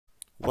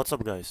What's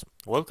up guys,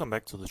 welcome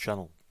back to the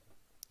channel.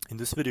 In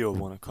this video I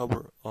want to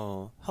cover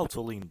how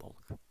to lean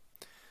bulk.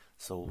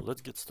 So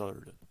let's get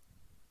started.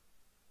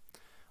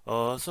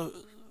 So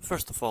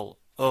first of all,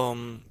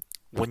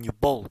 when you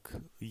bulk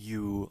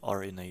you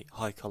are in a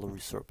high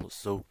calorie surplus,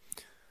 so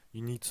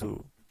you need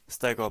to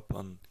stack up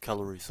on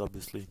calories.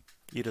 Obviously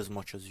eat as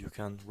much as you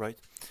can, right?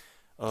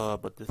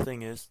 But the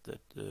thing is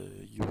that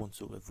you want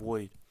to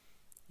avoid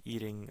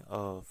eating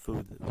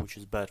food which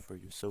is bad for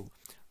you, so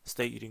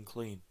stay eating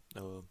clean.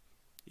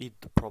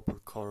 Eat the proper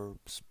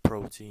carbs,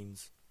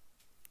 proteins,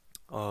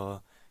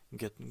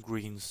 get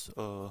greens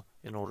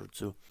in order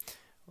to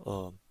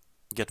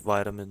get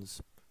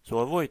vitamins. So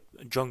avoid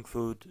junk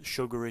food,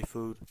 sugary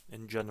food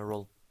in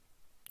general,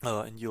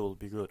 and you'll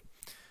be good.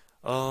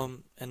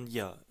 And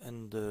yeah,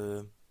 and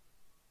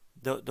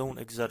don't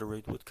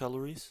exaggerate with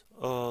calories.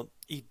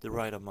 Eat the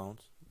right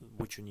amount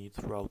which you need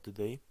throughout the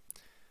day.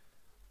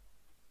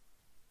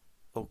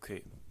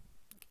 Okay.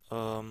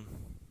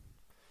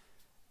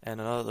 And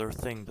another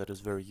thing that is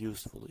very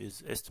useful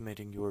is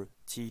estimating your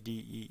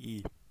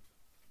TDEE,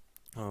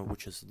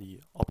 which is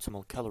the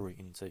optimal calorie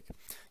intake.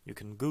 You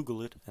can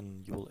Google it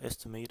and you will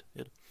estimate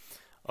it.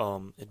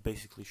 It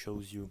basically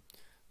shows you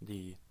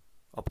the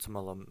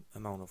optimal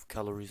amount of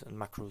calories and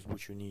macros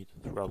which you need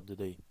throughout the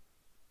day.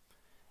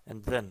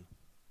 And then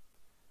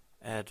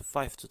add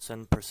 5 to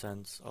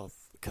 10% of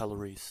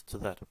calories to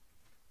that.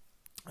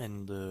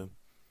 And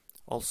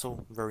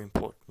also very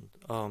important,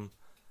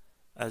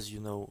 as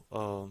you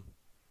know,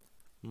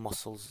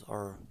 muscles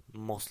are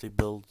mostly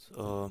built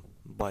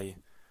by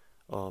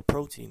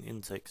protein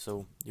intake,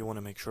 so you want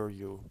to make sure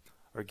you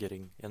are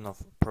getting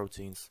enough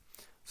proteins.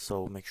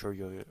 So make sure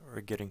you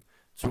are getting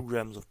 2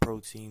 grams of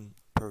protein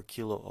per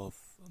kilo of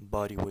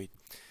body weight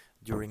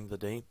during the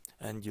day,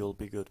 and you'll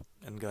be good.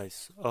 And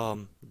guys,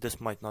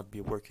 this might not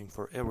be working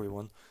for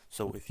everyone,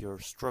 so if you're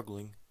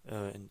struggling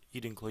in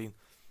eating clean,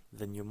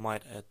 then you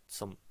might add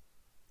some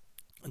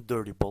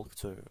dirty bulk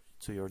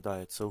to your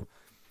diet. So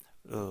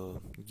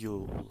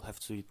you'll have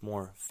to eat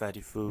more fatty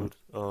food,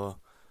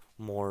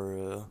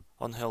 more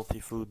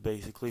unhealthy food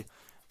basically,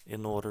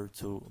 in order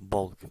to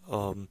bulk.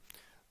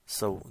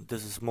 So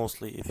this is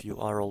mostly if you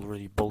are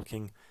already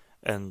bulking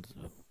and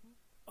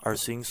are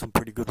seeing some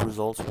pretty good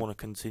results, want to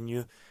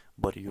continue,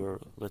 but you're,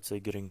 let's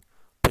say, getting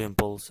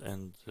pimples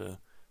and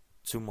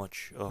too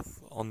much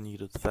of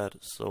unneeded fat.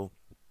 So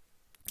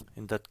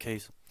in that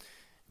case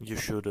you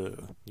should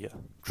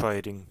try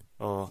eating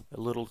a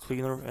little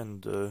cleaner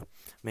and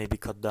maybe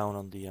cut down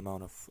on the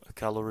amount of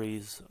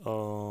calories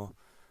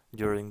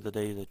during the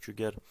day that you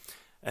get,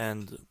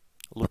 and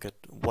look at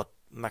what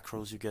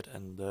macros you get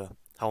and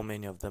how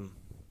many of them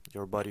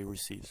your body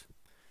receives.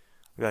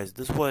 Guys,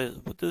 this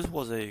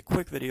was a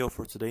quick video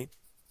for today.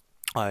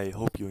 I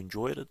hope you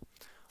enjoyed it.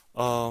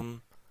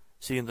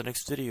 See you in the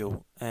next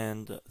video,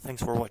 and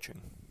thanks for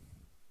watching.